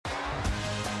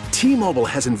T-Mobile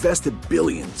has invested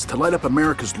billions to light up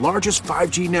America's largest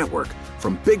 5G network,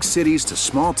 from big cities to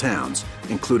small towns,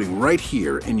 including right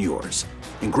here in yours.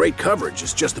 And great coverage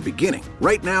is just the beginning.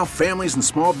 Right now, families and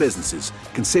small businesses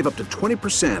can save up to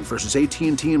 20% versus AT&T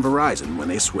and Verizon when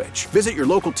they switch. Visit your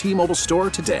local T-Mobile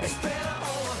store today.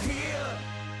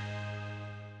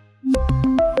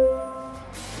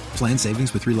 Plan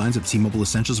savings with 3 lines of T-Mobile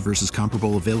Essentials versus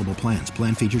comparable available plans.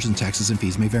 Plan features and taxes and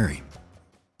fees may vary.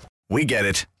 We get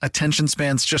it. Attention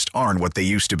spans just aren't what they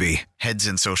used to be. Heads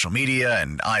in social media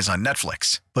and eyes on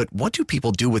Netflix. But what do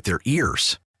people do with their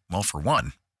ears? Well, for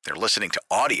one, they're listening to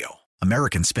audio.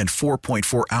 Americans spend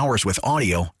 4.4 hours with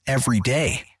audio every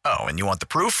day. Oh, and you want the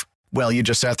proof? Well, you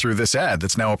just sat through this ad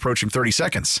that's now approaching 30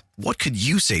 seconds. What could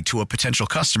you say to a potential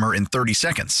customer in 30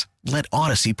 seconds? Let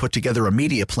Odyssey put together a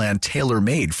media plan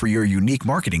tailor-made for your unique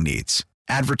marketing needs.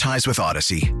 Advertise with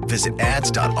Odyssey. Visit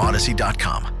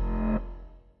ads.odyssey.com.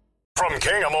 From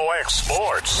KMOX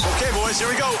Sports. Okay, boys, here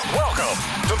we go. Welcome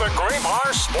to the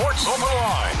Graybar Sports Open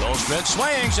Line. Goldschmidt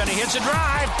swings, and he hits a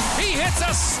drive. He hits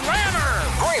a slammer.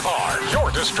 Graybar,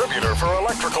 your distributor for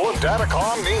electrical and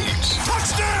datacom needs.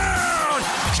 Touchdown,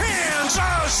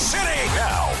 Kansas City.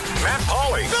 Now, Matt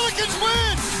Pauley. Billikens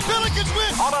win. Billikens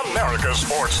win. On America's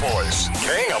Sports Voice,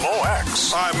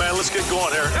 KMOX. All right, man, let's get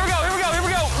going here. Here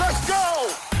we go. Let's go.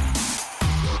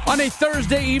 On a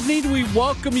Thursday evening, we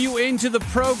welcome you into the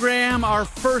program. Our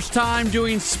first time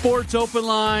doing Sports Open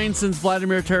Line since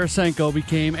Vladimir Tarasenko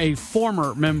became a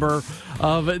former member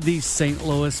of the St.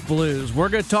 Louis Blues. We're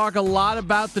going to talk a lot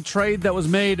about the trade that was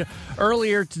made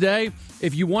earlier today.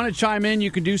 If you want to chime in,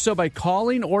 you can do so by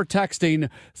calling or texting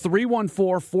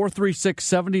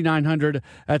 314-436-7900.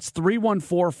 That's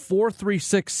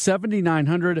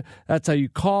 314-436-7900. That's how you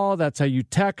call. That's how you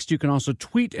text. You can also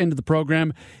tweet into the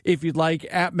program if you'd like,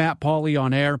 at Matt Pauley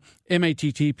on air,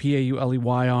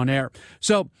 MattPauley on air.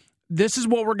 So this is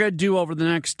what we're going to do over the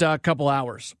next couple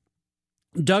hours.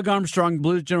 Doug Armstrong,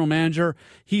 Blues general manager,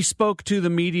 he spoke to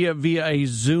the media via a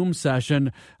Zoom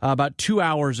session about 2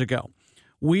 hours ago.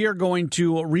 We are going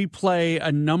to replay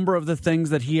a number of the things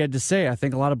that he had to say. I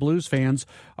think a lot of Blues fans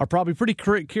are probably pretty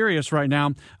curious right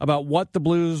now about what the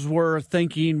Blues were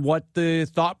thinking, what the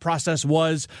thought process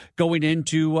was going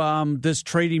into this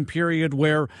trading period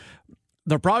where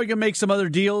they're probably going to make some other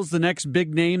deals. The next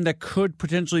big name that could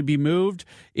potentially be moved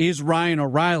is Ryan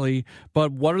O'Reilly.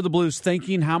 But what are the Blues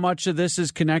thinking? How much of this is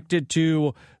connected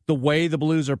to the way the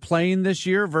Blues are playing this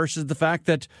year versus the fact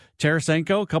that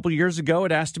Tarasenko, a couple of years ago,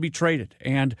 had asked to be traded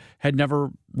and had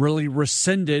never really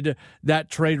rescinded that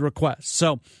trade request.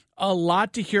 So a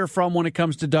lot to hear from when it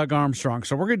comes to Doug Armstrong.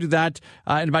 So we're going to do that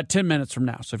in about 10 minutes from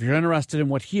now. So if you're interested in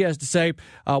what he has to say,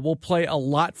 we'll play a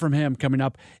lot from him coming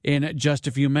up in just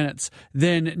a few minutes.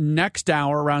 Then next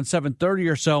hour, around 7:30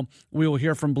 or so, we will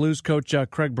hear from Blues coach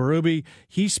Craig Berube.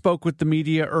 He spoke with the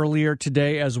media earlier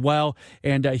today as well,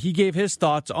 and he gave his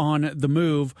thoughts on the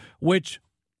move, which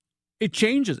it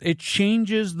changes. It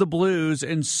changes the Blues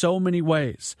in so many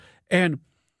ways. And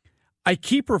I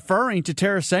keep referring to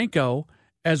Tarasenko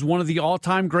as one of the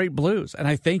all-time great Blues, and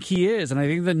I think he is, and I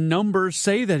think the numbers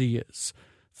say that he is.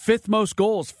 5th most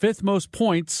goals, 5th most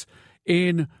points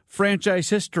in franchise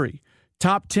history.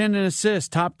 Top 10 in assists,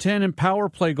 top 10 in power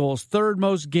play goals, 3rd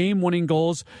most game-winning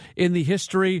goals in the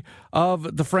history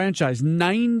of the franchise.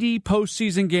 90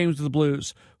 postseason games with the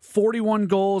Blues, 41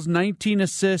 goals, 19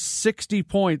 assists, 60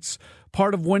 points.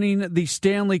 Part of winning the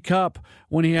Stanley Cup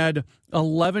when he had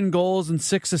 11 goals and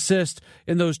 6 assists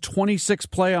in those 26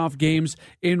 playoff games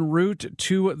en route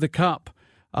to the Cup.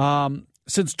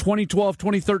 Since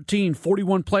 2012-2013,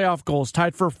 41 playoff goals,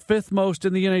 tied for 5th most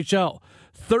in the NHL.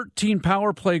 13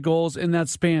 power play goals in that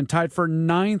span, tied for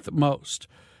 9th most.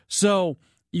 So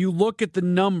you look at the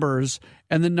numbers,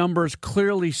 and the numbers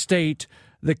clearly state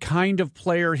the kind of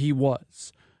player he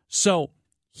was. So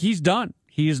he's done.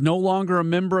 He is no longer a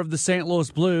member of the St.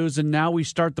 Louis Blues, and now we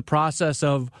start the process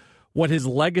of what his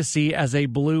legacy as a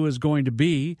Blue is going to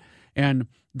be, and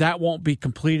that won't be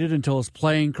completed until his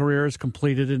playing career is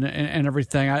completed and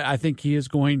everything. I think we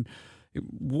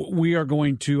are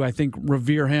going to, I think,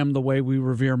 revere him the way we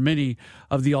revere many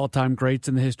of the all-time greats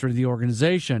in the history of the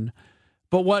organization.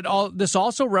 But this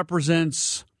also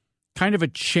represents kind of a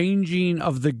changing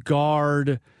of the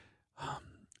guard.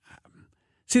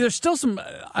 See, there's still some.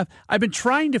 I've been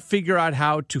trying to figure out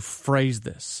how to phrase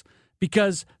this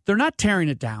because they're not tearing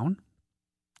it down.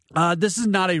 This is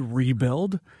not a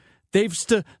rebuild.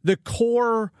 The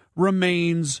core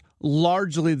remains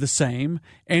largely the same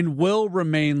and will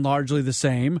remain largely the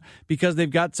same because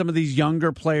they've got some of these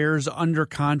younger players under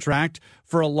contract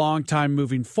for a long time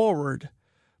moving forward.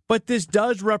 But this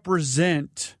does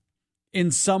represent,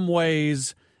 in some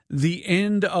ways, the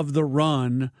end of the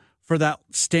run for that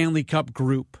Stanley Cup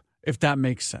group, if that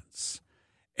makes sense.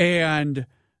 And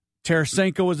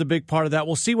Tarasenko was a big part of that.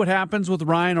 We'll see what happens with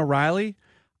Ryan O'Reilly.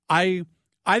 I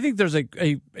think there's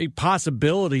a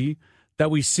possibility that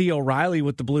we see O'Reilly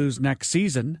with the Blues next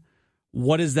season.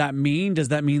 What does that mean? Does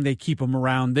that mean they keep him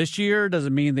around this year? Does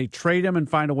it mean they trade him and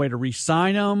find a way to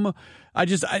re-sign him?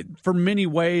 For many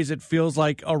ways, it feels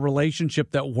like a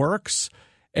relationship that works.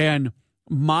 And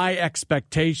my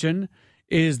expectation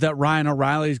is that Ryan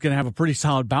O'Reilly is going to have a pretty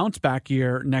solid bounce back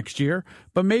year next year,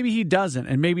 but maybe he doesn't,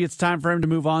 and maybe it's time for him to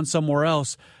move on somewhere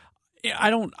else. I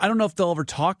don't know if they'll ever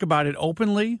talk about it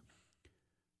openly,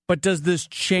 but does this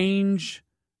change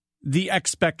the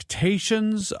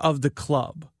expectations of the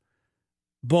club,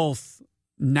 both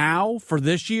now for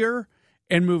this year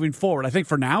and moving forward? I think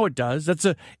for now it does.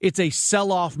 It's a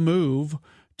sell-off move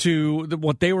to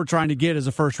what they were trying to get as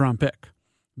a first-round pick.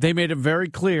 They made it very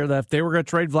clear that if they were going to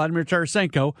trade Vladimir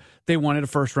Tarasenko, they wanted a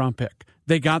first-round pick.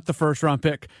 They got the first-round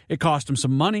pick. It cost them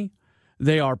some money.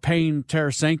 They are paying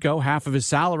Tarasenko half of his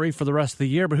salary for the rest of the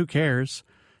year, but who cares?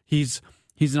 He's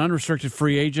an unrestricted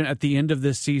free agent at the end of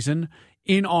this season.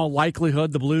 In all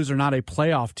likelihood, the Blues are not a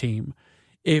playoff team.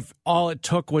 If all it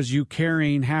took was you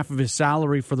carrying half of his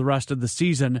salary for the rest of the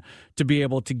season to be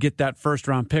able to get that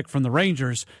first-round pick from the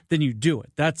Rangers, then you do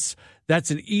it. That's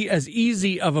as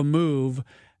easy of a move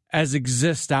as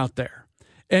exists out there.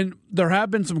 And there have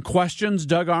been some questions.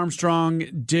 Doug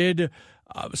Armstrong did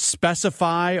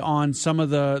specify on some of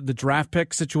the draft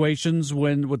pick situations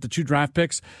with the 2 draft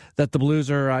picks that the Blues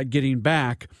are getting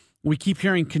back. We keep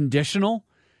hearing conditional,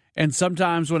 and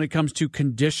sometimes when it comes to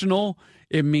conditional,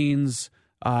 it means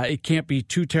it can't be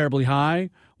too terribly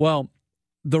high. Well,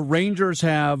 the Rangers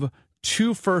have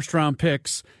 2 first-round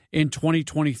picks in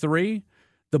 2023.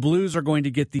 The Blues are going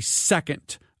to get the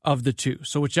second of the 2.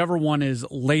 So whichever one is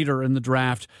later in the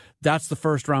draft, that's the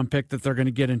first-round pick that they're going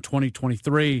to get in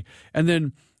 2023. And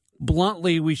then,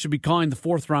 bluntly, we should be calling the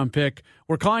 4th-round pick.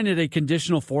 We're calling it a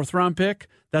conditional 4th-round pick.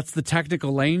 That's the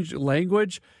technical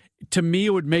language. To me,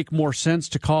 it would make more sense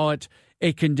to call it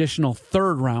a conditional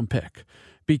 3rd-round pick,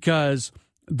 because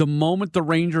the moment the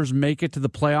Rangers make it to the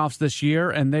playoffs this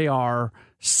year, and they are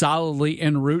solidly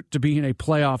en route to being a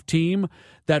playoff team,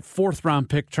 that 4th-round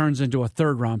pick turns into a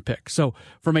 3rd-round pick. So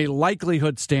from a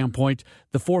likelihood standpoint,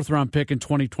 the 4th-round pick in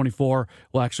 2024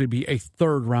 will actually be a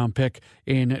 3rd-round pick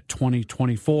in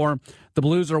 2024. The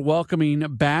Blues are welcoming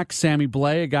back Sammy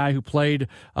Blais, a guy who played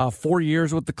 4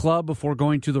 years with the club before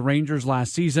going to the Rangers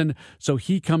last season. So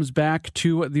he comes back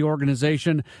to the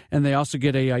organization, and they also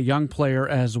get a young player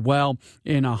as well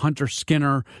in Hunter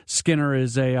Skinner. Skinner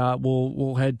is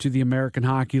will head to the American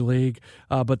Hockey League,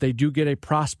 but they do get a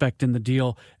prospect in the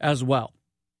deal as well.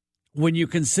 When you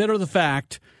consider the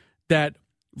fact that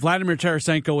Vladimir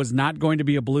Tarasenko is not going to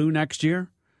be a Blue next year,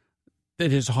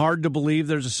 it is hard to believe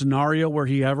there's a scenario where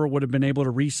he ever would have been able to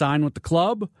re-sign with the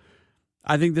club.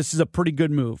 I think this is a pretty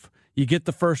good move. You get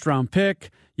the 1st-round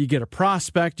pick, you get a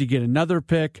prospect, you get another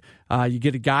pick, you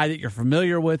get a guy that you're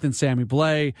familiar with in Sammy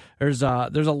Blais. There's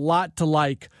a lot to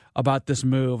like about this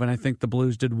move, and I think the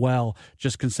Blues did well,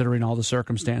 just considering all the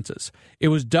circumstances. It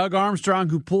was Doug Armstrong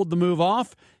who pulled the move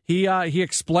off. He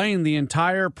explained the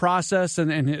entire process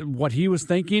and what he was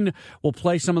thinking. We'll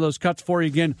play some of those cuts for you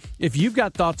again. If you've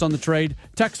got thoughts on the trade,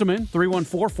 text them in,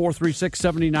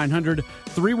 314-436-7900,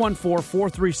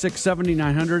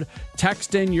 314-436-7900.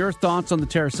 Text in your thoughts on the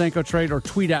Tarasenko trade or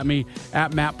tweet at me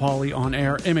at Matt Pauley on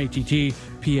air,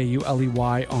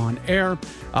 MattPauley on air.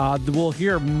 We'll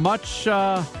hear much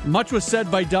was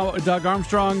said by Doug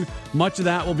Armstrong. Much of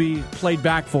that will be played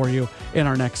back for you in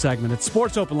our next segment. It's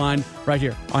Sports Open Line right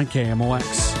here on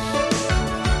KMOX.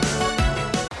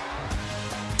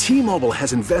 T-Mobile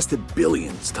has invested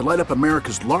billions to light up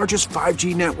America's largest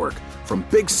 5G network, from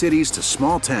big cities to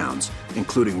small towns,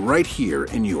 including right here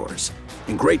in yours.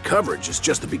 And great coverage is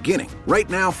just the beginning. Right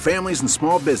now, families and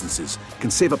small businesses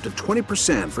can save up to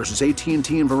 20% versus AT&T and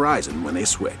Verizon when they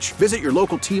switch. Visit your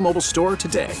local T-Mobile store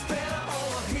today.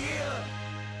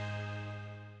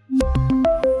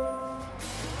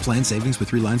 Plan savings with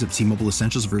 3 lines of T-Mobile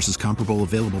Essentials versus comparable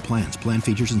available plans. Plan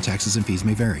features and taxes and fees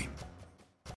may vary.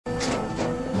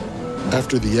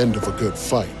 After the end of a good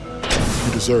fight,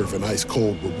 you deserve an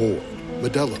ice-cold reward.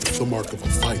 Modelo is the mark of a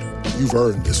fighter. You've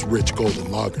earned this rich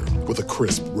golden lager with a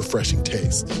crisp, refreshing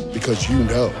taste. Because you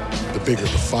know, the bigger the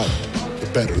fight, the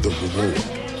better the reward.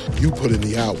 You put in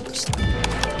the hours,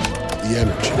 the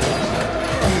energy,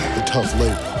 the tough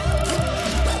labor.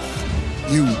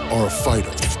 You are a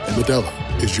fighter, and Modelo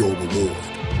is your reward.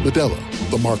 Modelo,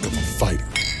 the mark of a fighter.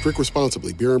 Drink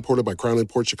responsibly. Beer imported by Crown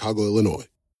Imports, Chicago, Illinois.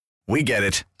 We get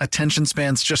it. Attention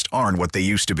spans just aren't what they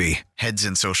used to be. Heads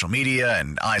in social media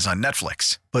and eyes on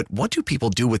Netflix. But what do people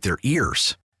do with their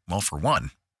ears? Well, for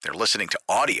one, they're listening to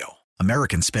audio.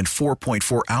 Americans spend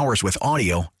 4.4 hours with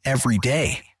audio every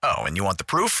day. Oh, and you want the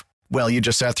proof? Well, you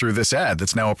just sat through this ad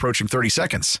that's now approaching 30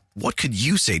 seconds. What could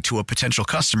you say to a potential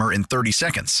customer in 30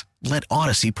 seconds? Let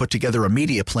Odyssey put together a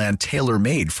media plan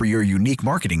tailor-made for your unique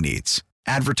marketing needs.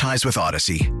 Advertise with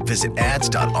Odyssey. Visit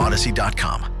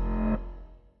ads.odyssey.com.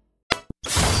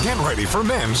 Get ready for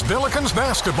men's Billikens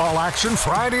basketball action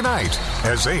Friday night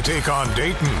as they take on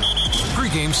Dayton.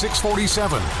 Pre-game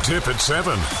 6:47, tip at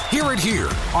 7. Hear it here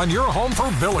on your home for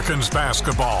Billikens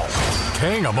basketball.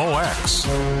 KMOX.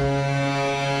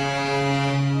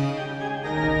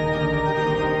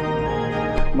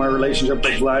 My relationship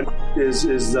with Vlad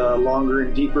is longer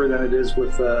and deeper than it is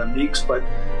with Meeks, but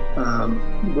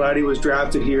Vladdy was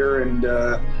drafted here and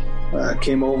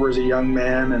came over as a young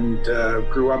man and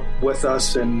grew up with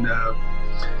us and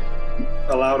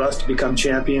allowed us to become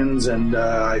champions, and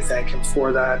I thank him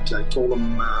for that. I told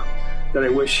him that I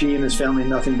wish he and his family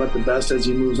nothing but the best as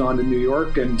he moves on to New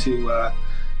York and to a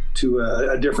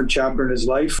different chapter in his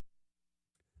life.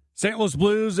 St. Louis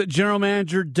Blues general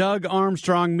manager Doug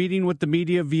Armstrong meeting with the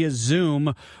media via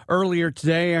Zoom earlier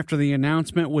today after the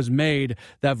announcement was made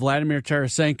that Vladimir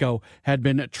Tarasenko had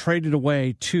been traded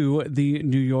away to the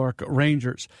New York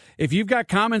Rangers. If you've got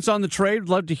comments on the trade,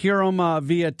 love to hear them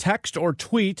via text or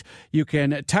tweet. You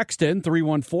can text in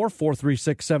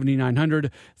 314-436-7900,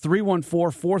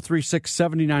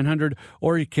 314-436-7900,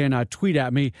 or you can tweet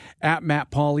at me at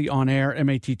Matt Pauley on air,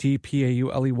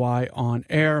 MattPauley on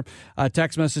air.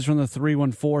 Text message from the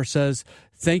 314 says,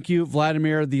 "Thank you,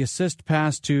 Vladimir. The assist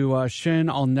pass to Shin,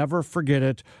 I'll never forget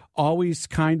it. Always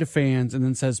kind to fans." And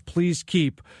then says, "Please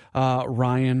keep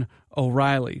Ryan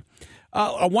O'Reilly."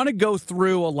 I want to go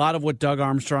through a lot of what Doug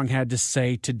Armstrong had to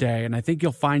say today, and I think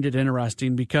you'll find it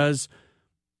interesting because,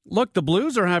 look, the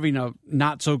Blues are having a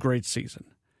not-so-great season.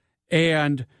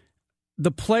 And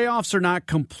the playoffs are not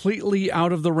completely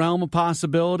out of the realm of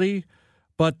possibility,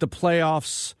 but the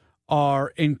playoffs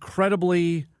are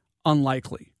incredibly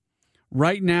unlikely.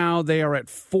 Right now, they are at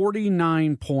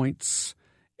 49 points,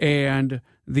 and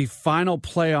the final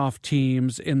playoff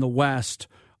teams in the West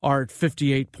are at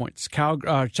 58 points.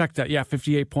 Check that. Yeah,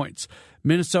 58 points.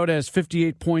 Minnesota has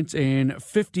 58 points in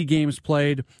 50 games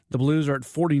played. The Blues are at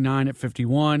 49 at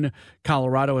 51.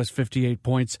 Colorado has 58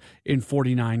 points in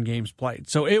 49 games played.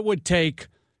 So it would take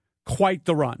quite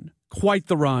the run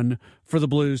for the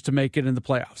Blues to make it in the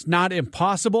playoffs. Not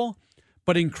impossible,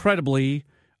 but incredibly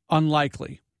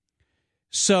unlikely.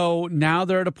 So now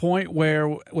they're at a point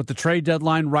where, with the trade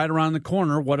deadline right around the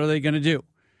corner, what are they going to do?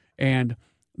 And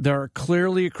there are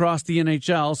clearly across the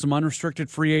NHL some unrestricted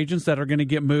free agents that are going to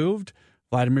get moved.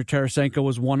 Vladimir Tarasenko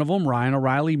was one of them. Ryan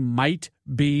O'Reilly might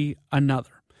be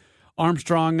another.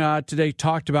 Armstrong today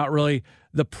talked about really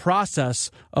the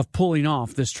process of pulling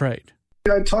off this trade.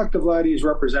 I talked to Vladdy's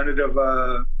representative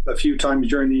a few times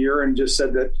during the year and just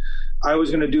said that I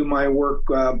was going to do my work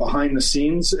behind the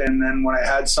scenes, and then when I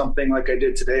had something like I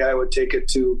did today, I would take it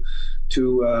to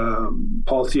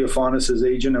Paul Theophanis'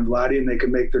 agent and Vladdy, and they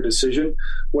could make their decision.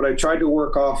 What I tried to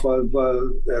work off of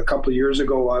a couple of years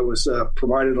ago, I was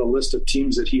provided a list of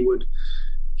teams that he would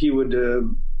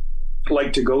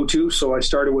like to go to. So I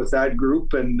started with that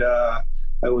group, and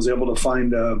I was able to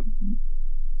find a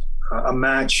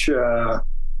match out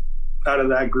of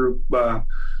that group.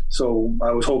 So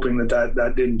I was hoping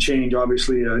that didn't change.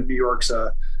 Obviously, New York's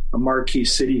a marquee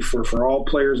city for all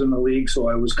players in the league. So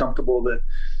I was comfortable that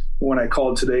when I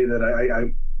called today that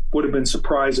I would have been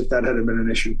surprised if that hadn't been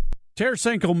an issue.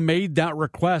 Tarasenko made that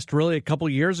request really a couple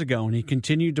years ago, and he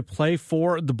continued to play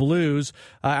for the Blues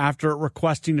after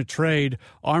requesting a trade.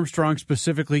 Armstrong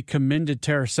specifically commended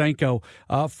Tarasenko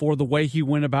for the way he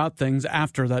went about things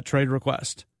after that trade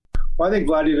request. Well, I think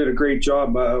Vladdy did a great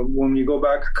job. When you go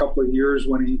back a couple of years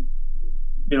when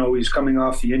he's coming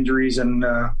off the injuries and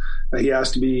he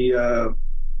has to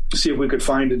see if we could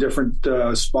find a different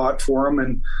spot for him.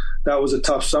 And that was a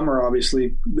tough summer,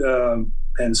 obviously.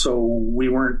 And so we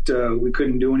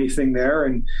couldn't do anything there.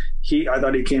 And I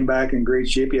thought he came back in great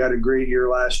shape. He had a great year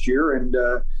last year. And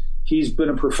he's been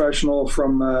a professional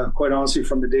from, quite honestly,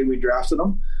 from the day we drafted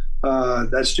him.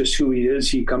 That's just who he is.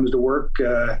 He comes to work.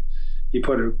 He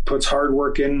puts hard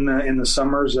work in the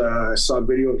summers. I saw a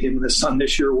video of him in the sun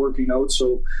this year working out.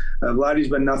 So Vladdy's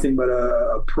been nothing but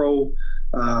a pro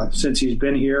since he's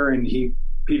been here, and he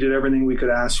did everything we could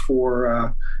ask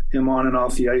for him on and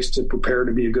off the ice to prepare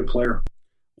to be a good player.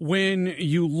 When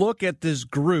you look at this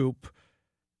group,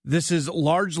 this is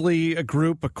largely a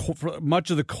group, much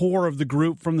of the core of the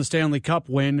group from the Stanley Cup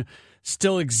win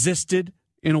still existed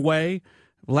in a way.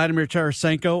 Vladimir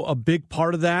Tarasenko, a big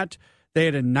part of that. They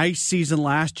had a nice season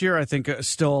last year. I think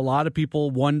still a lot of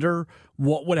people wonder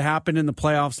what would happen in the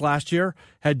playoffs last year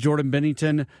had Jordan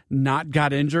Binnington not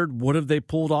got injured. Would have they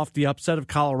pulled off the upset of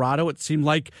Colorado? It seemed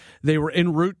like they were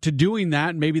en route to doing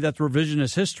that. Maybe that's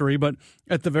revisionist history, but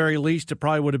at the very least, it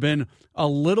probably would have been a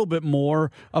little bit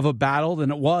more of a battle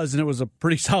than it was, and it was a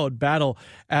pretty solid battle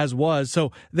as was.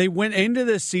 So they went into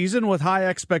this season with high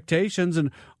expectations,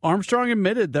 and Armstrong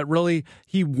admitted that really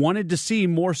he wanted to see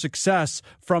more success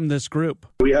from this group.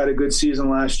 We had a good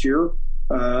season last year.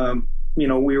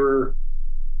 We were,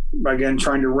 again,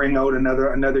 trying to wring out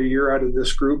another year out of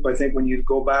this group. I think when you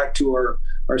go back to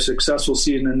our successful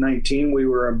season in 19, we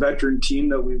were a veteran team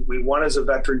that we won as a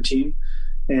veteran team,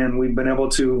 and we've been able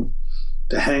to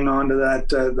hang on to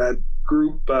that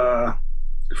group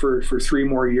for 3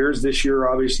 more years. This year,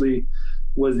 obviously,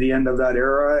 was the end of that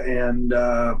era, and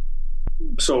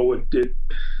so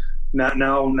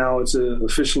now it's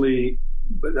officially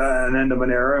an end of an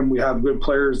era, and we have good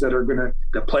players that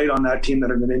played on that team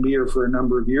that are going to be here for a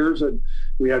number of years. And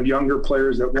we have younger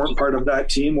players that weren't part of that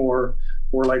team, or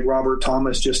like Robert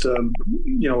Thomas, just a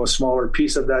smaller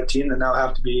piece of that team that now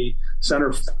have to be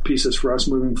center pieces for us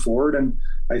moving forward. And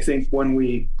I think when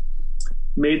we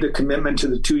made the commitment to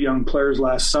the 2 young players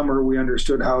last summer, we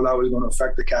understood how that was going to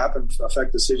affect the cap and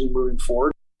affect decisions moving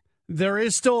forward. There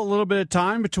is still a little bit of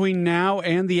time between now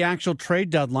and the actual trade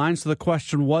deadline, so the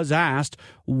question was asked,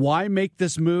 why make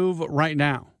this move right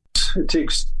now? It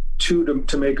takes 2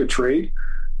 to make a trade.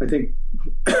 I think,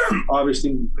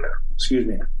 obviously,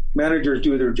 managers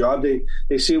do their job.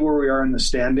 They see where we are in the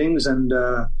standings, and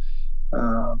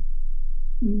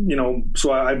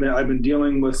so I've been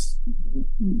dealing with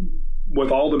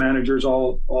all the managers,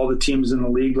 all the teams in the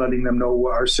league, letting them know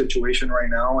our situation right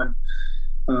now. And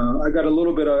I got a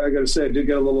little bit. I got to say, I did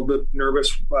get a little bit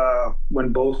nervous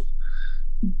when both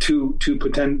two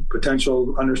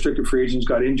potential unrestricted free agents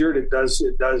got injured. It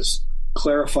does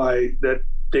clarify that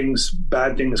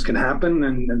bad things can happen,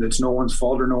 and it's no one's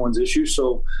fault or no one's issue.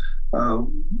 So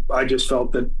I just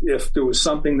felt that if there was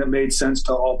something that made sense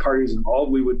to all parties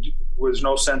involved, was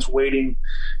no sense waiting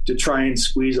to try and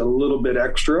squeeze a little bit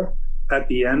extra at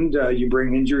the end. You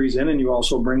bring injuries in, and you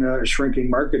also bring a shrinking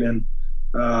market in.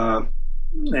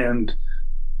 And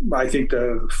I think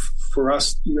for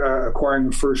us, acquiring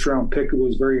a first-round pick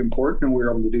was very important, and we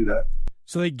were able to do that.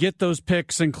 So they get those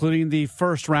picks, including the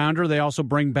first-rounder. They also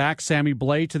bring back Sammy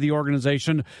Blais to the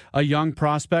organization, a young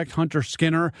prospect. Hunter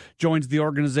Skinner joins the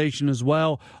organization as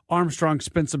well. Armstrong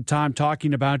spent some time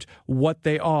talking about what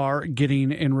they are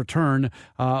getting in return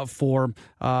for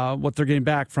what they're getting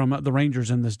back from the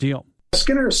Rangers in this deal.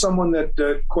 Skinner is someone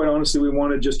that, quite honestly, we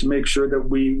wanted just to make sure that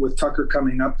with Tucker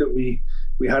coming up, that we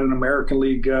had an American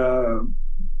League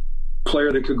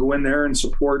player that could go in there and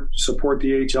support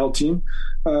the AHL team.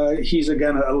 He's,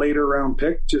 again, a later round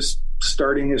pick, just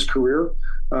starting his career.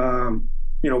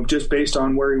 Just based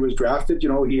on where he was drafted,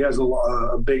 he has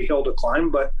a big hill to climb,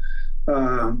 but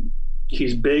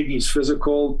he's big, he's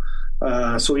physical.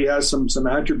 So he has some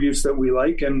attributes that we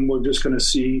like, and we're just going to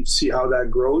see how that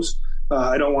grows.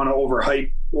 I don't want to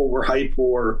overhype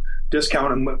or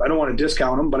discount him. I don't want to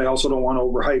discount him, but I also don't want to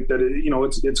overhype that.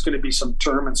 It's going to be some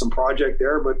term and some project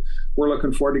there, but we're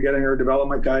looking forward to getting our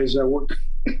development guys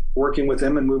working with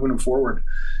him and moving him forward,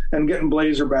 and getting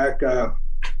Blazer back.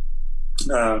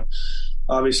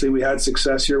 Obviously, we had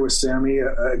success here with Sammy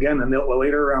again, a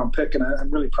later round pick, and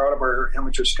I'm really proud of our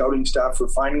amateur scouting staff for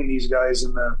finding these guys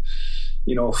in the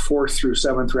 4th through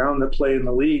 7th round that play in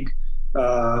the league.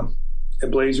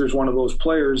 Blazer's one of those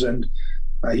players, and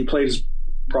he played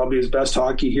probably his best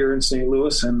hockey here in St.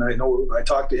 Louis. And I know I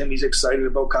talked to him; he's excited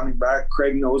about coming back.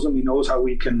 Craig knows him; he knows how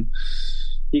he can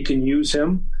use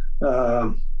him,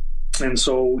 and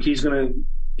so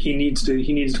he needs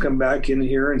to come back in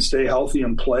here and stay healthy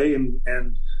and play and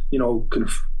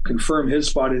confirm his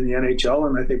spot in the NHL.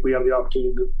 And I think we have the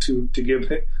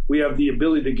opportunity we have the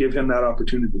ability to give him that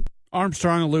opportunity.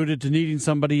 Armstrong alluded to needing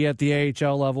somebody at the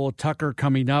AHL level. Tucker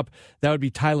coming up. That would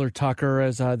be Tyler Tucker,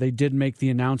 as they did make the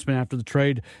announcement after the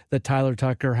trade that Tyler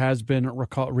Tucker has been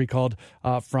recalled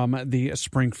from the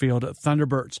Springfield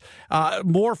Thunderbirds.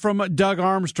 More from Doug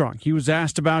Armstrong. He was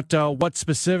asked about what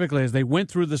specifically, as they went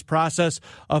through this process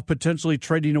of potentially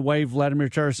trading away Vladimir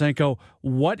Tarasenko,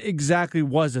 what exactly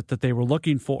was it that they were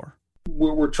looking for?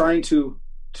 We're trying to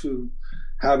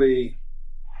have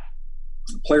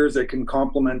players that can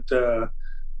complement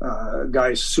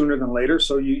guys sooner than later.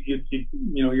 So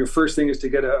your first thing is to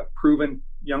get a proven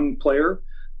young player.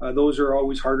 Those are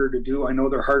always harder to do. I know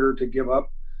they're harder to give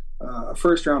up. A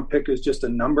first round pick is just a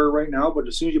number right now, but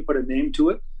as soon as you put a name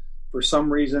to it, for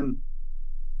some reason,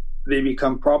 they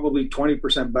become probably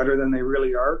 20% better than they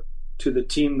really are to the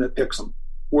team that picks them.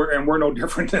 We're no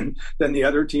different than the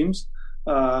other teams.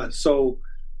 So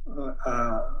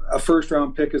a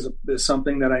first-round pick is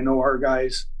something that I know our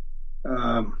guys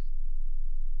are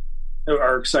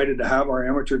excited to have, our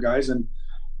amateur guys. And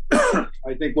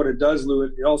I think what it does, Lou,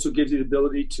 it also gives you the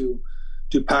ability to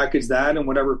package that and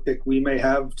whatever pick we may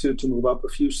have to move up a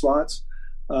few slots.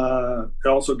 It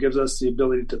also gives us the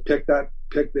ability to pick that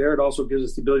pick there. It also gives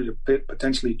us the ability to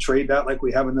potentially trade that like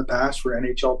we have in the past for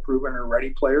NHL proven or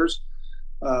ready players.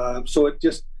 So it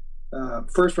just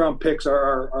first round picks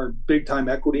are big time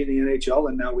equity in the NHL,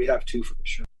 and now we have two for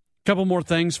sure. A couple more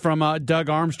things from Doug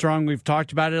Armstrong. We've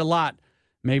talked about it a lot.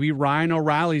 Maybe Ryan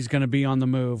O'Reilly's going to be on the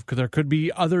move because there could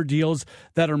be other deals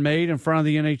that are made in front of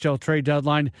the NHL trade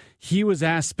deadline. He was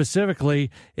asked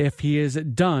specifically if he is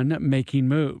done making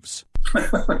moves.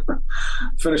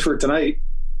 Finish for tonight.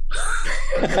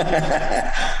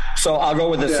 So I'll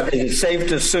go with this. Yeah. Is it safe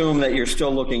to assume that you're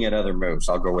still looking at other moves?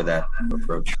 I'll go with that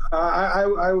approach.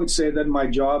 I would say that my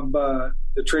job,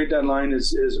 the trade deadline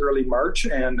is early March,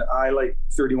 and I, like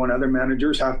 31 other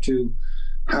managers, have to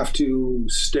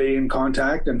stay in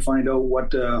contact and find out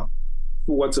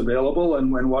what's available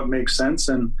and what makes sense.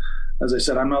 And as I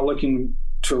said, I'm not looking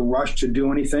to rush to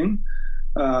do anything.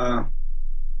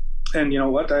 And you know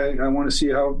what? I want to see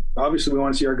how. Obviously, we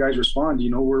want to see our guys respond. You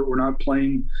know, we're not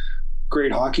playing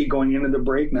great hockey going into the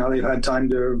break. Now they've had time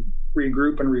to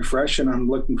regroup and refresh, and I'm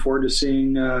looking forward to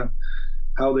seeing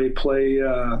how they play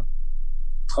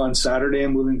on Saturday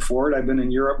and moving forward. I've been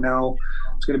in Europe now.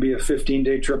 It's going to be a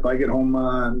 15-day trip. I get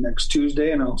home next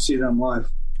Tuesday, and I'll see them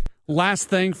live. Last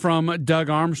thing from Doug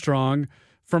Armstrong,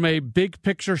 from a big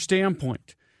picture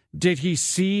standpoint, did he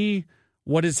see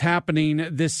what is happening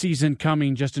this season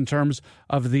coming just in terms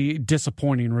of the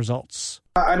disappointing results?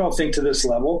 I don't think to this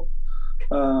level.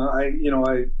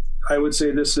 I would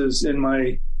say this is in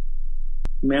my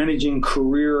managing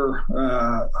career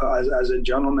as a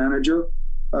general manager.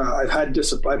 I've had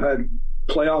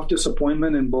playoff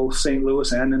disappointment in both St.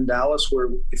 Louis and in Dallas, where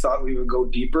we thought we would go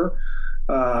deeper.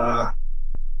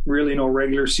 Really, no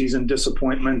regular season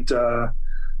disappointment to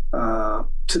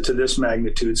this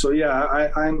magnitude. So yeah,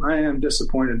 I am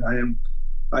disappointed.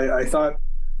 I thought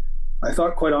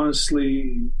quite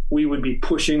honestly we would be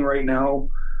pushing right now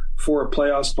for a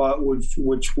playoff spot,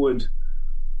 which would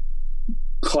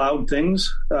cloud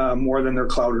things more than they're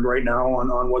clouded right now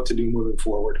on what to do moving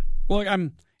forward. Well,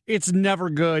 it's never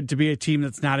good to be a team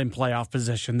that's not in playoff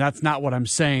position. That's not what I'm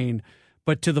saying.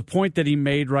 But to the point that he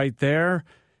made right there,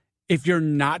 if you're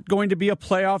not going to be a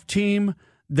playoff team,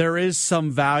 there is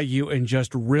some value in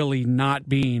just really not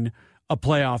being a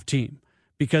playoff team,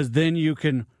 because then you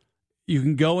can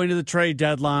go into the trade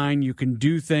deadline, you can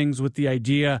do things with the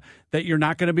idea that you're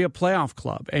not going to be a playoff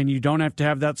club, and you don't have to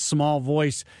have that small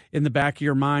voice in the back of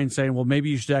your mind saying, well, maybe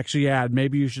you should actually add,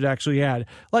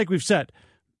 Like we've said,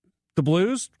 the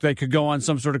Blues, they could go on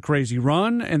some sort of crazy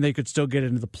run and they could still get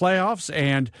into the playoffs,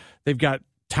 and they've got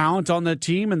talent on that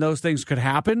team, and those things could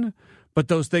happen, but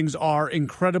those things are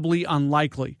incredibly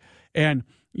unlikely. And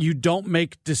you don't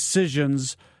make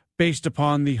decisions based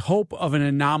upon the hope of an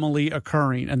anomaly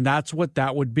occurring, and that's what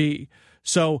that would be.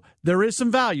 So there is some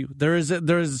value. There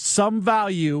is some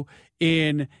value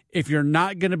in, if you're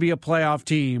not going to be a playoff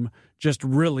team, just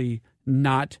really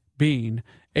not being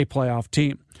a playoff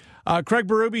team. Craig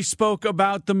Berube spoke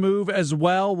about the move as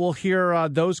well. We'll hear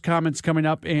those comments coming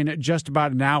up in just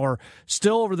about an hour.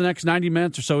 Still over the next 90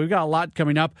 minutes or so, we've got a lot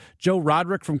coming up. Joe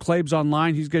Roderick from Claibs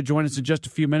Online, he's going to join us in just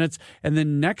a few minutes. And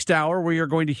then next hour, we are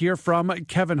going to hear from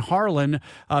Kevin Harlan,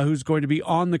 who's going to be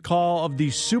on the call of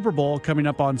the Super Bowl coming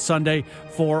up on Sunday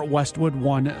for Westwood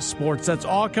One Sports. That's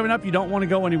all coming up. You don't want to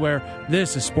go anywhere.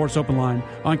 This is Sports Open Line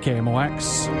on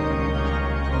KMOX.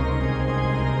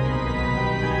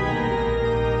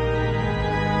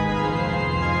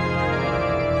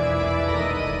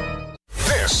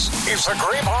 It's the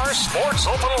Graybar Sports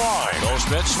Open Line.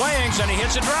 Goldschmidt swings and he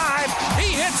hits a drive.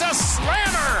 He hits a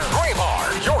slammer.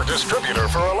 Graybar, your distributor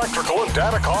for electrical and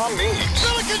datacom needs.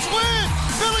 Billikens win!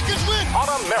 Billikens win! On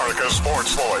America's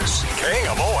Sports Voice,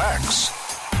 KMOX.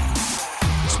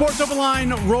 Sports Open Line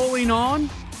rolling on.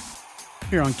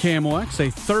 here on KMOX, a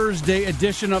Thursday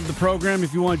edition of the program.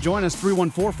 If you want to join us,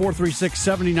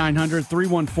 314-436-7900,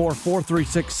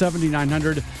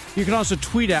 314-436-7900. You can also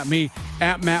tweet at me,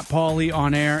 at Matt Pauley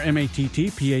on air,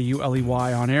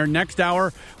 MattPauley on air. Next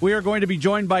hour, we are going to be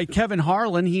joined by Kevin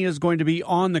Harlan. He is going to be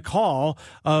on the call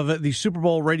of the Super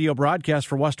Bowl radio broadcast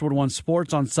for Westwood One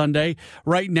Sports on Sunday.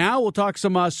 Right now, we'll talk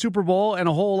some Super Bowl and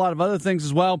a whole lot of other things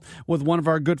as well with one of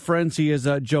our good friends. He is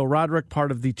Joe Roderick,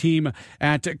 part of the team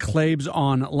at Claibs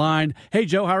Online. Hey,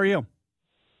 Joe, how are you?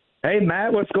 Hey,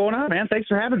 Matt, what's going on, man? Thanks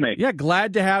for having me. Yeah,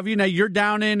 glad to have you. Now, you're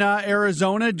down in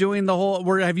Arizona doing the whole,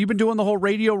 have you been doing the whole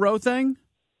Radio Row thing?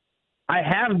 I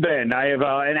have been. I have,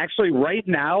 and actually right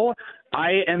now,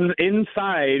 I am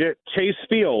inside Chase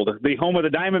Field, the home of the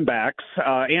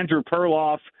Diamondbacks. Andrew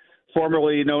Perloff,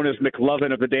 formerly known as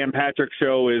McLovin of the Dan Patrick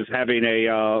Show, is having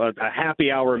a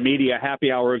happy hour, media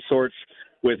happy hour of sorts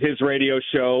with his radio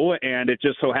show, and it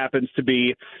just so happens to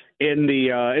be in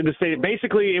the state.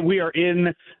 Basically, we are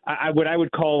in what I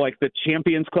would call like the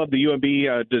Champions Club, the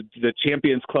UMB, the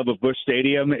Champions Club of Busch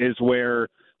Stadium is where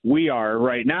we are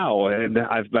right now, and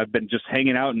I've been just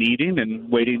hanging out and eating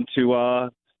and waiting to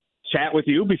chat with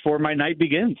you before my night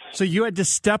begins. So you had to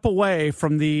step away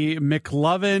from the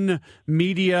McLovin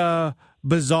Media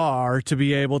Bazaar to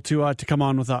be able to come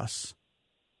on with us.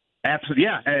 Absolutely,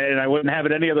 yeah, and I wouldn't have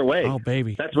it any other way. Oh,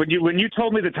 baby! That's when you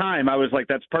told me the time. I was like,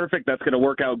 "That's perfect. That's going to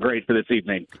work out great for this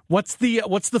evening." What's the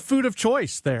food of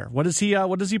choice there? What is he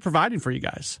providing for you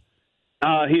guys?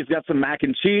 He's got some mac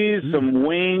and cheese, some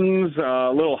wings,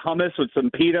 a little hummus with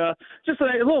some pita, just a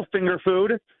little finger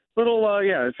food. Little,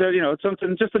 it's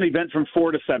something, just an event from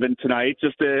 4 to 7 tonight,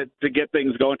 just to get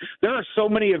things going. There are so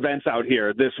many events out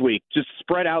here this week, just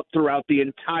spread out throughout the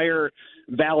entire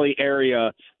Valley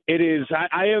area. It is,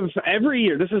 I have every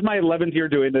year, this is my 11th year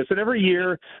doing this, and every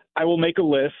year I will make a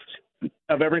list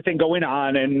of everything going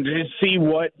on and see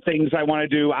what things I want to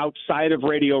do outside of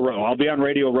Radio Row. I'll be on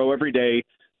Radio Row every day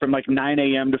from like 9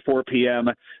 a.m. to 4 p.m.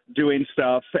 doing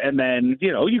stuff, and then,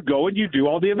 you go and you do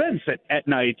all the events at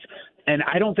night. And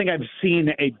I don't think I've seen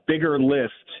a bigger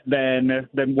list than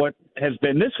what has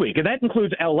been this week. And that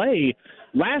includes L.A.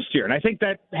 last year. And I think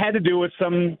that had to do with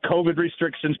some COVID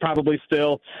restrictions probably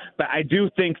still. But I do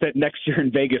think that next year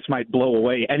in Vegas might blow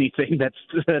away anything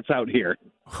that's out here.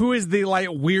 Who is the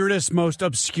weirdest, most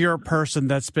obscure person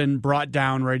that's been brought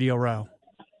down Radio Row?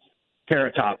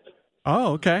 Carrot Top.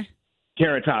 Oh, okay.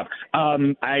 Carrot Top.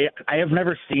 I have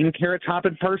never seen Carrot Top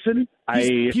in person.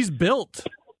 He's built.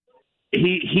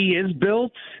 He is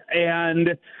built,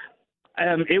 and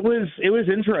it was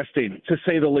interesting to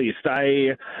say the least.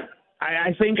 I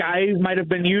think I might have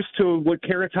been used to what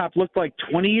Carrot Top looked like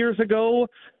 20 years ago,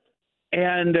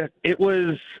 and it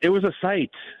was a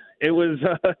sight. It was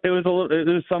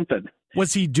something.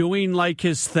 Was he doing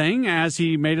his thing as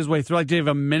he made his way through? Did he have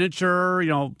a miniature,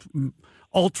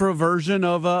 ultra version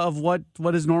of what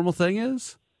his normal thing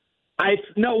is? I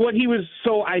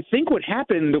think what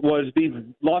happened was the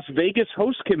Las Vegas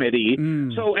host committee.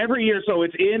 So every year,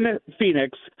 it's in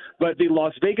Phoenix, but the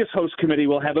Las Vegas host committee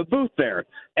will have a booth there.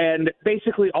 And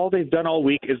basically all they've done all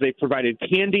week is they provided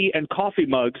candy and coffee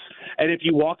mugs. And if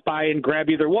you walk by and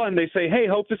grab either one, they say, "Hey,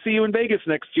 hope to see you in Vegas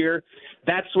next year."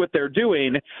 That's what they're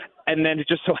doing. And then it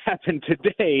just so happened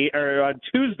today, or on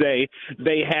Tuesday,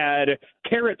 they had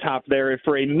Carrot Top there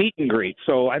for a meet and greet.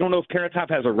 So I don't know if Carrot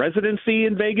Top has a residency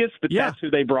in Vegas, but that's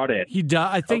who they brought in. He does.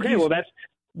 I think. Okay, well, that's.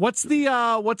 What's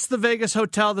the Vegas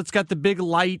hotel that's got the big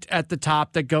light at the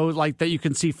top that goes that you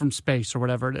can see from space or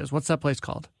whatever it is? What's that place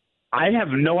called? I have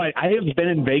no idea. I have been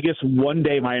in Vegas one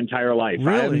day my entire life.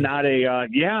 Really? I'm not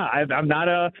I'm not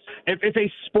a. If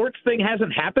a sports thing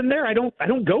hasn't happened there, I don't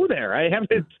go there. I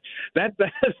haven't. That's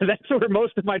where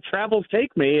most of my travels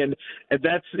take me, and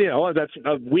that's that's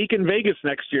a week in Vegas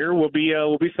next year will be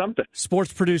something.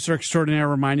 Sports producer extraordinaire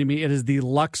reminding me it is the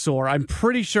Luxor. I'm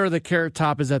pretty sure the Carrot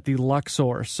Top is at the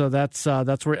Luxor, so that's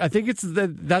where I think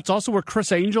that's also where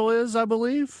Chris Angel is, I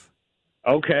believe.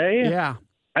 Okay. Yeah.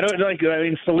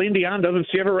 Celine Dion, doesn't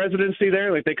she have a residency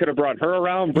there? They could have brought her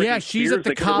around. Britney she's Spears, at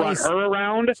the Coliseum. Her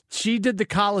around. She did the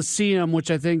Coliseum, which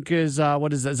I think is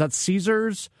what is that? Is that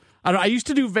Caesars? I used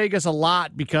to do Vegas a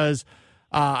lot because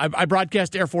I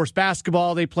broadcast Air Force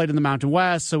basketball. They played in the Mountain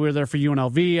West, so we were there for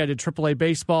UNLV. I did AAA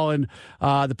baseball in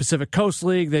the Pacific Coast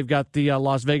League. They've got the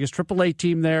Las Vegas AAA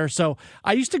team there. So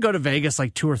I used to go to Vegas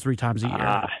 2 or 3 times a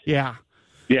year.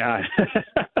 Yeah.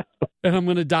 And I'm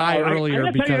going to die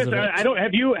earlier because of it.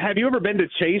 Have you ever been to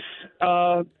Chase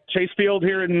Field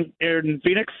here in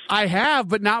Phoenix? I have,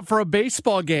 but not for a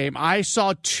baseball game. I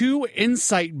saw 2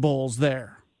 Insight Bowls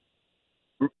there.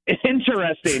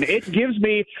 Interesting. It gives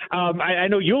me, I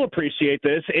know you'll appreciate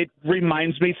this, it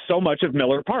reminds me so much of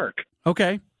Miller Park.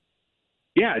 Okay.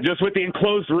 Yeah, just with the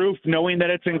enclosed roof, knowing that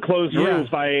it's enclosed roof,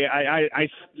 I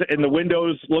in the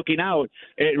windows looking out,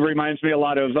 it reminds me a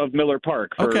lot of Miller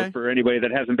Park for anybody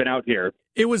that hasn't been out here.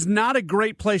 It was not a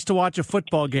great place to watch a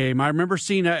football game. I remember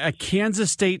seeing a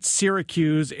Kansas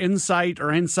State-Syracuse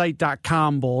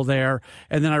Insight.com bowl there,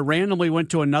 and then I randomly went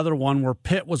to another one where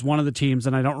Pitt was one of the teams,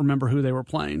 and I don't remember who they were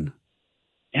playing.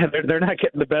 Yeah, they're not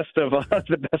getting the best of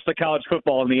college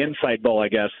football in the Insight Bowl, I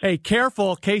guess. Hey,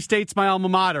 careful! K-State's my alma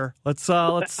mater. Let's we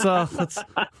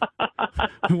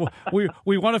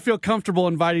want to feel comfortable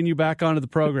inviting you back onto the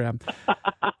program.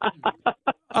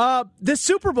 This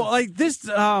Super Bowl, like this,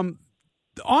 on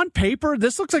paper,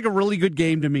 this looks like a really good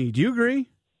game to me. Do you agree?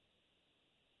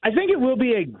 I think it will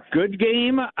be a good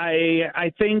game.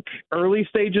 I think early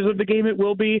stages of the game it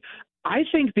will be. I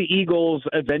think the Eagles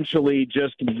eventually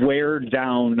just wear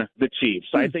down the Chiefs.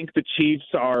 I think the Chiefs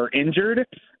are injured.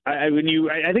 I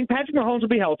think Patrick Mahomes will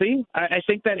be healthy. I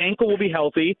think that ankle will be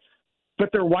healthy,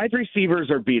 but their wide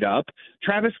receivers are beat up.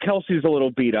 Travis Kelce's a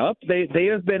little beat up. They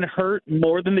have been hurt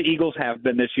more than the Eagles have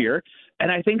been this year.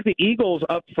 And I think the Eagles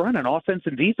up front on offense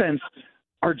and defense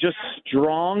are just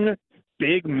strong,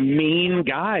 big, mean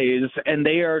guys, and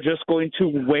they are just going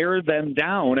to wear them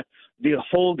down the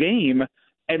whole game.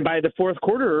 And by the fourth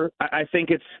quarter, I think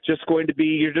it's just going to be,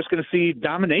 you're just going to see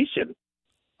domination.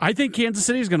 I think Kansas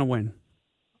City is going to win.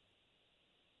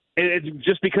 It's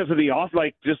just because of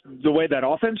just the way that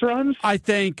offense runs? I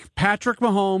think Patrick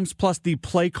Mahomes plus the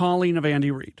play calling of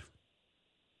Andy Reid.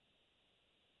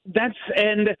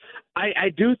 I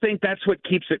do think that's what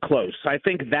keeps it close. I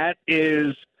think that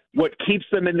is what keeps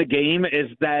them in the game, is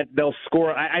that they'll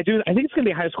score. I think it's going to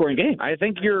be a high scoring game. I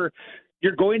think you're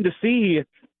going to see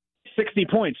 60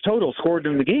 points total scored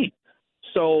in the game.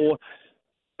 So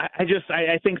I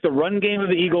think the run game of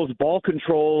the Eagles, ball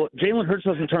control, Jalen Hurts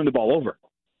doesn't turn the ball over.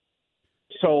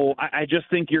 So I just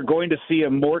think you're going to see a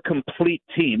more complete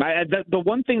team. The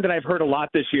one thing that I've heard a lot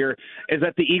this year is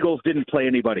that the Eagles didn't play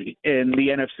anybody in the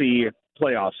NFC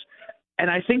playoffs. And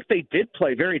I think they did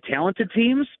play very talented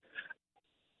teams.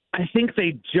 I think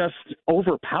they just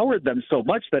overpowered them so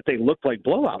much that they looked like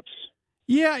blowouts.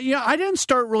 Yeah, I didn't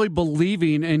start really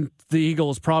believing in the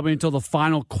Eagles probably until the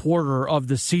final quarter of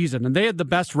the season. And they had the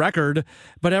best record,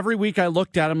 but every week I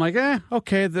looked at them like,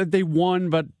 okay, they won,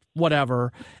 but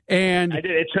whatever. And I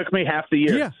did. It took me half the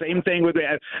year. Yeah. Same thing with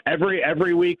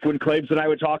every week when Claibs and I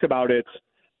would talk about it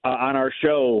on our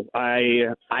show. I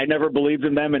never believed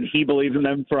in them, and he believed in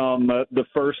them from the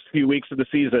first few weeks of the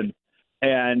season.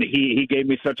 And he gave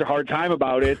me such a hard time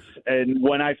about it. And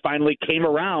when I finally came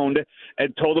around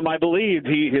and told him I believed,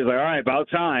 he's like, all right, about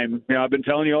time. I've been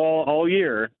telling you all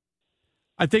year.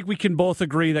 I think we can both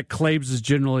agree that Claibs is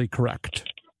generally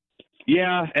correct.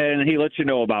 Yeah, and he lets you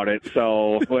know about it.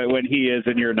 So when he is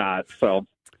and you're not. So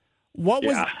what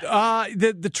was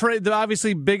the trade? The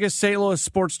obviously biggest St. Louis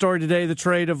sports story today, the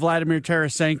trade of Vladimir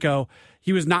Tarasenko.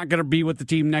 He was not going to be with the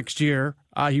team next year.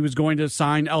 He was going to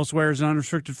sign elsewhere as an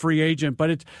unrestricted free agent.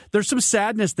 But there's some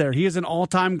sadness there. He is an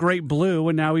all-time great Blue,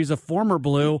 and now he's a former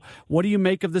Blue. What do you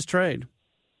make of this trade?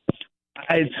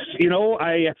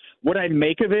 What I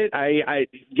make of it,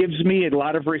 gives me a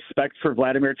lot of respect for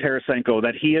Vladimir Tarasenko,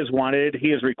 that he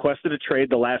has requested a trade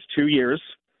the last 2 years.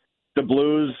 The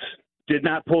Blues did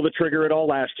not pull the trigger at all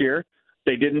last year.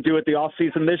 They didn't do it the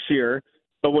offseason this year.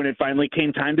 But when it finally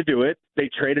came time to do it, they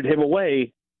traded him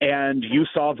away, and you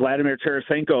saw Vladimir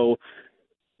Tarasenko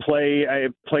play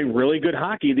really good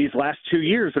hockey these last 2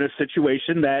 years in a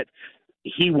situation that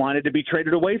he wanted to be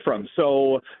traded away from.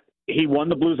 So he won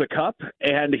the Blues a cup,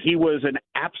 and he was an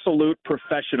absolute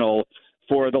professional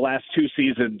for the last 2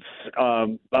 seasons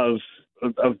of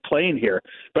playing here.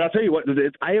 But I'll tell you what,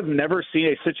 I have never seen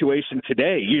a situation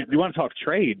today. You want to talk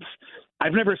trades?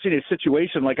 I've never seen a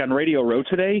situation like on Radio Row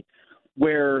today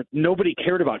where nobody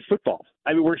cared about football.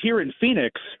 I mean, we're here in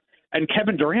Phoenix, and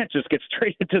Kevin Durant just gets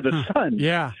traded to the Suns.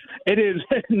 Yeah. It is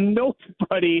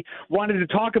nobody wanted to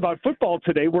talk about football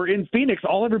today. We're in Phoenix.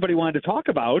 All everybody wanted to talk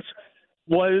about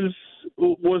was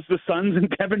the Suns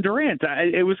and Kevin Durant.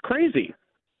 It was crazy.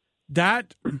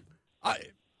 That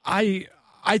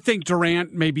I think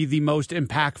Durant may be the most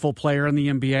impactful player in the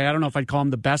NBA. I don't know if I'd call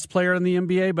him the best player in the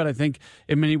NBA, but I think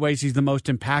in many ways he's the most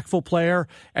impactful player.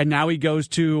 And now he goes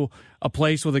to a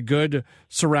place with a good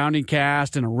surrounding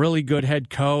cast and a really good head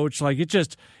coach. Like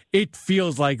it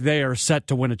feels like they are set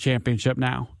to win a championship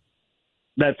now.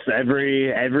 That's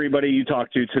everybody you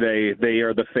talk to today. They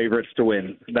are the favorites to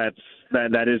win. That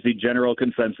is the general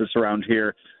consensus around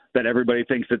here. that everybody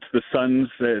thinks it's the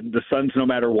Suns no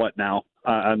matter what now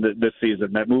on this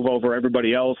season. That move over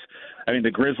everybody else. I mean,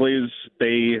 the Grizzlies,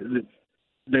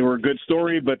 they were a good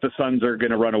story, but the Suns are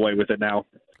going to run away with it now.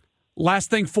 Last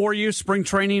thing for you, spring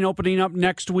training opening up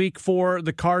next week for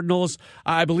the Cardinals.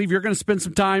 I believe you're going to spend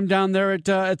some time down there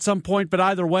at some point, but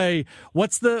either way,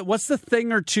 what's the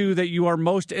thing or two that you are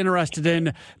most interested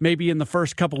in maybe in the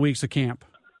first couple weeks of camp?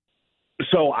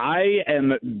 So I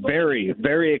am very,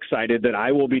 very excited that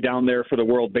I will be down there for the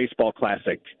World Baseball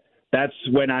Classic. That's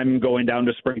when I'm going down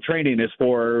to spring training, is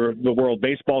for the World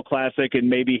Baseball Classic, and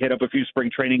maybe hit up a few spring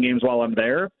training games while I'm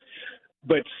there.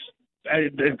 But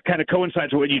it kind of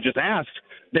coincides with what you just asked.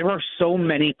 There are so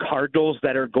many Cardinals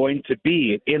that are going to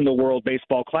be in the World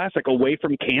Baseball Classic away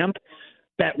from camp,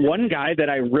 that one guy that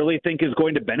I really think is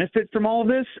going to benefit from all of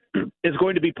this is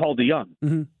going to be Paul DeJong.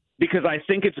 Mm-hmm. Because I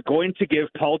think it's going to give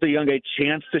Paul DeJong a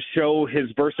chance to show his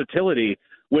versatility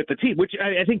with the team, which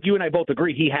I think you and I both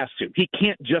agree he has to. He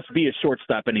can't just be a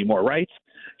shortstop anymore, right?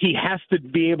 He has to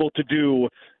be able to do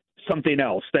something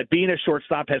else. That being a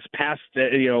shortstop has passed,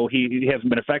 he hasn't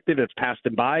been effective. It's passed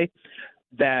him by.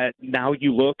 That now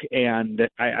you look, and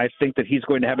I think that he's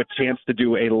going to have a chance to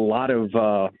do a lot of,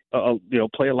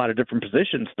 play a lot of different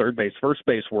positions, third base, first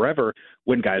base, wherever,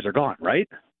 when guys are gone, right?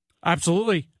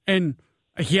 Absolutely. And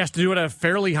he has to do it at a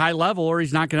fairly high level, or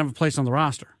he's not going to have a place on the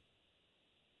roster.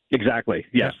 Exactly.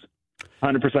 Yes.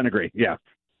 100% agree. Yeah.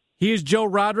 He is Joe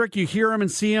Roderick. You hear him and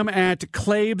see him at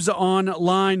Claibs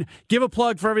Online. Give a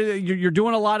plug for everything. You're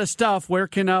doing a lot of stuff. Where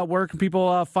can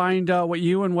people find what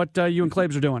you and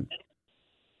Claibs are doing?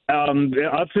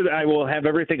 I will have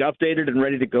everything updated and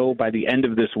ready to go by the end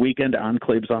of this weekend on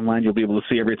Claibs Online. You'll be able to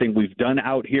see everything we've done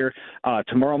out here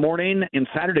tomorrow morning and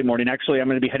Saturday morning. Actually, I'm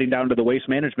going to be heading down to the Waste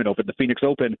Management Open, the Phoenix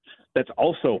Open. That's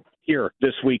also here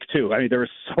this week too. I mean, there's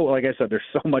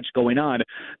so much going on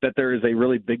that there is a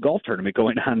really big golf tournament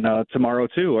going on tomorrow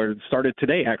too, or it started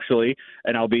today actually,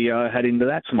 and I'll be heading to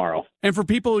that tomorrow. And for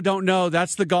people who don't know,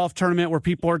 that's the golf tournament where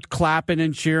people are clapping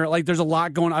and cheering. Like, there's a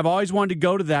lot going on. I've always wanted to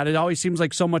go to that. It always seems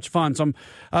like so much fun. So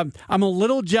I'm a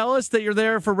little jealous that you're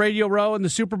there for Radio Row and the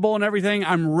Super Bowl and everything.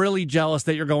 I'm really jealous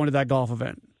that you're going to that golf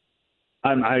event.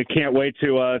 I can't wait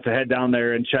to head down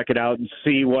there and check it out and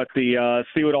see what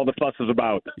all the fuss is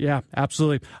about. Yeah,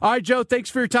 absolutely. All right, Joe,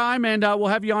 thanks for your time, and we'll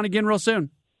have you on again real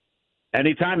soon.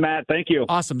 Anytime, Matt. Thank you.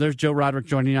 Awesome. There's Joe Roderick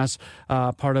joining us,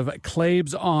 part of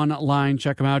Claibs Online.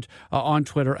 Check him out on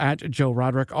Twitter at Joe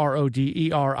Roderick,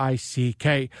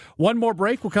 Roderick. One more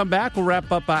break. We'll come back. We'll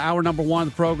wrap up hour number one of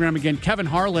the program. Again, Kevin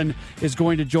Harlan is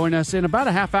going to join us in about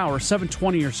a half hour.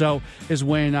 7:20 or so is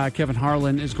when Kevin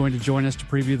Harlan is going to join us to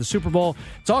preview the Super Bowl.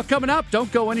 It's all coming up.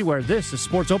 Don't go anywhere. This is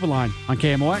Sports Open Line on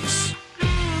KMOX.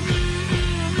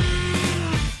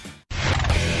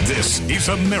 This is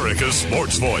America's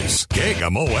Sports Voice,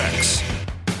 KMOX.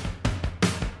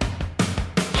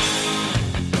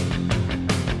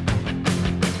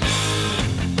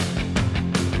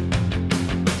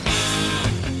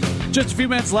 Just a few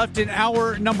minutes left in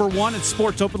hour number one at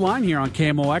Sports Open Line here on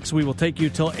KMOX. We will take you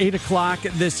till 8 o'clock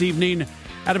this evening.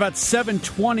 At about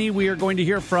 7:20, we are going to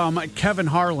hear from Kevin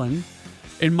Harlan.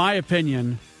 In my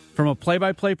opinion, from a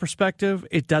play-by-play perspective,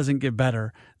 it doesn't get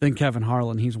better than Kevin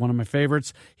Harlan. He's one of my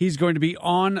favorites. He's going to be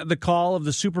on the call of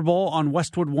the Super Bowl on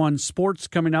Westwood One Sports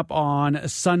coming up on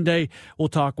Sunday. We'll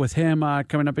talk with him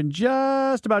coming up in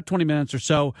just about 20 minutes or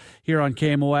so here on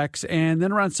KMOX. And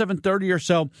then around 7:30 or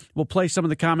so, we'll play some of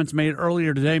the comments made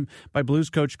earlier today by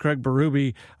Blues coach Craig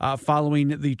Berube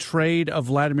following the trade of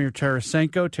Vladimir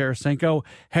Tarasenko. Tarasenko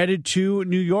headed to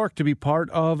New York to be part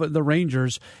of the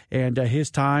Rangers, and his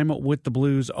time with the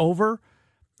Blues over.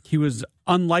 He was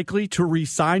unlikely to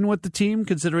re-sign with the team,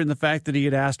 considering the fact that he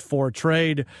had asked for a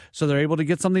trade, so they're able to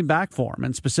get something back for him.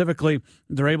 And specifically,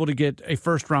 they're able to get a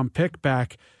first-round pick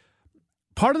back.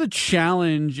 Part of the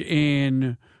challenge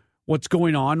in what's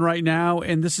going on right now,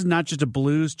 and this is not just a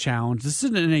Blues challenge, this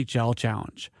is an NHL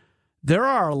challenge. There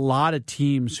are a lot of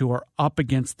teams who are up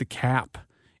against the cap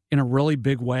in a really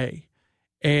big way.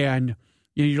 And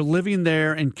you're living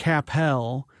there in cap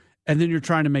hell, and then you're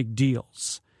trying to make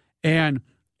deals. And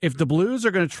if the Blues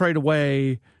are going to trade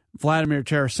away Vladimir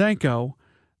Tarasenko,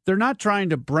 they're not trying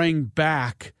to bring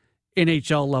back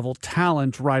NHL-level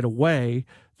talent right away.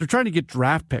 They're trying to get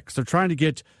draft picks. They're trying to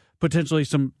get potentially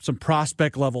some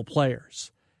prospect-level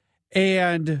players.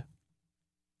 And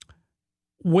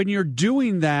when you're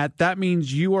doing that, that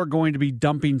means you are going to be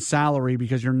dumping salary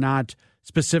because you're not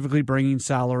specifically bringing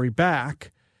salary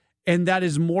back. And that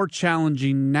is more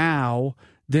challenging now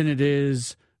than it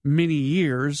is many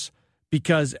years,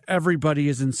 because everybody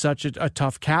is in such a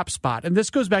tough cap spot. And this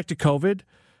goes back to COVID.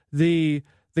 The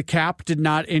the cap did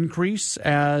not increase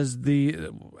at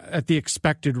the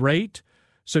expected rate.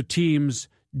 So teams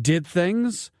did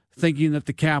things thinking that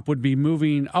the cap would be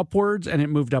moving upwards, and it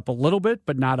moved up a little bit,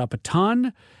 but not up a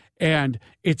ton. And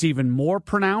it's even more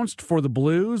pronounced for the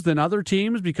Blues than other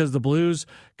teams because the Blues,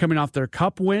 coming off their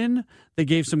cup win, they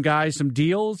gave some guys some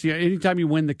deals. Anytime you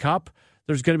win the cup,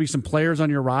 there's going to be some players on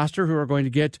your roster who are going to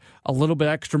get a little bit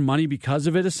extra money because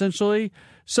of it, essentially.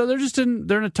 So they're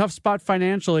in a tough spot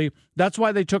financially. That's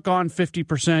why they took on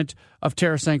 50% of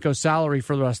Tarasenko's salary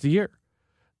for the rest of the year.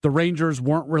 The Rangers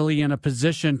weren't really in a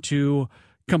position to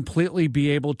completely be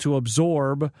able to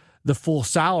absorb the full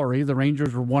salary. The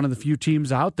Rangers were one of the few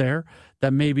teams out there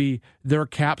that maybe their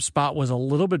cap spot was a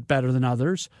little bit better than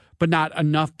others, but not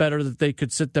enough better that they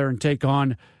could sit there and take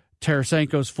on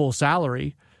Tarasenko's full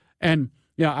salary. And,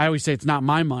 I always say it's not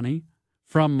my money.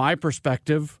 From my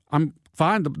perspective, I'm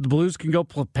fine. The Blues can go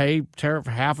pay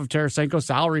half of Tarasenko's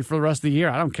salary for the rest of the year.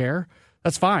 I don't care.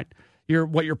 That's fine.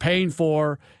 What you're paying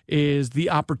for is the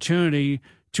opportunity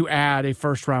to add a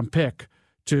first-round pick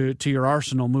to your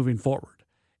arsenal moving forward.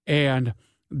 And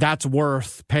that's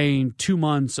worth paying 2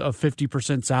 months of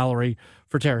 50% salary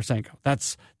for Tarasenko.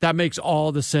 That makes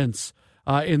all the sense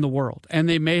in the world. And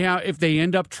they may have, if they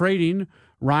end up trading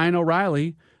Ryan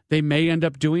O'Reilly, they may end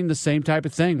up doing the same type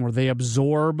of thing where they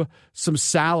absorb some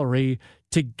salary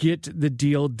to get the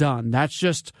deal done.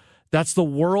 That's the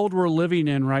world we're living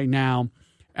in right now.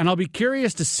 And I'll be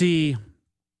curious to see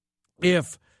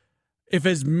if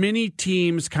as many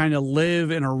teams kind of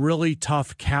live in a really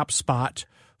tough cap spot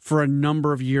for a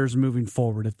number of years moving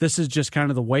forward, if this is just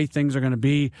kind of the way things are going to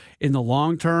be in the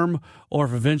long term, or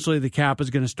if eventually the cap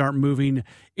is going to start moving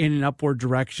in an upward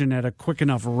direction at a quick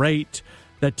enough rate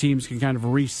that teams can kind of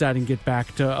reset and get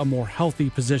back to a more healthy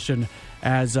position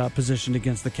as positioned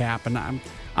against the cap. And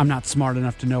I'm not smart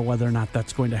enough to know whether or not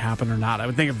that's going to happen or not. I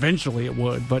would think eventually it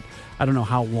would, but I don't know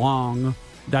how long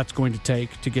that's going to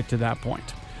take to get to that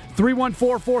point.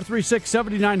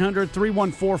 314-436-7900,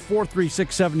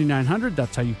 314-436-7900.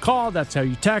 That's how you call. That's how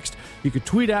you text. You could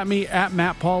tweet at me, at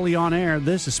Matt Pauley on air.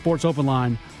 This is Sports Open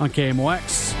Line on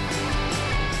KMOX.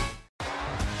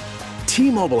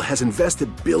 T-Mobile has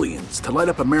invested billions to light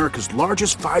up America's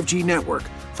largest 5G network,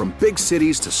 from big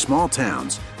cities to small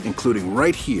towns, including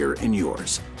right here in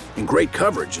yours. And great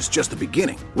coverage is just the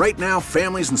beginning. Right now,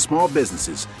 families and small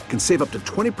businesses can save up to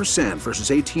 20%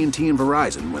 versus AT&T and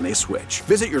Verizon when they switch.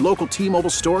 Visit your local T-Mobile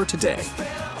store today.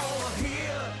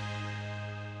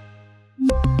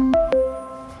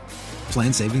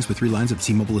 Plan savings with 3 lines of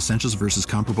T-Mobile Essentials versus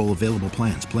comparable available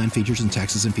plans. Plan features and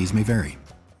taxes and fees may vary.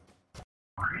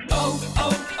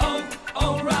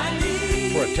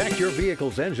 Protect your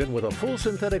vehicle's engine with a full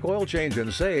synthetic oil change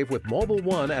and save with Mobil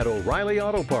 1 at O'Reilly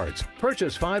Auto Parts.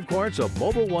 Purchase 5 quarts of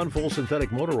Mobil 1 full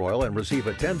synthetic motor oil and receive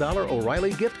a $10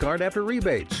 O'Reilly gift card after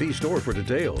rebate. See store for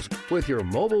details. With your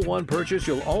Mobil 1 purchase,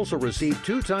 you'll also receive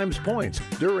 2 times points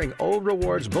during O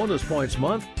Rewards Bonus Points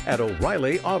Month at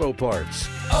O'Reilly Auto Parts.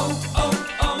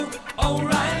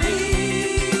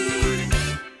 O'Reilly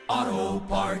Auto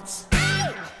Parts.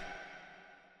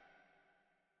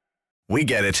 We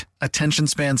get it. Attention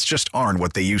spans just aren't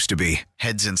what they used to be.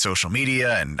 Heads in social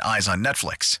media and eyes on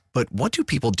Netflix. But what do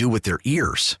people do with their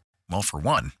ears? Well, for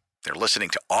one, they're listening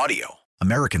to audio.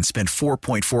 Americans spend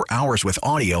 4.4 hours with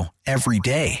audio every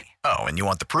day. Oh, and you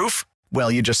want the proof?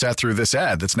 Well, you just sat through this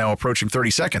ad that's now approaching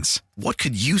 30 seconds. What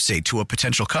could you say to a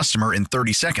potential customer in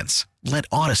 30 seconds? Let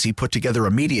Odyssey put together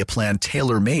a media plan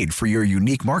tailor-made for your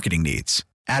unique marketing needs.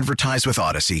 Advertise with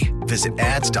Odyssey. Visit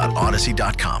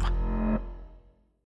ads.odyssey.com.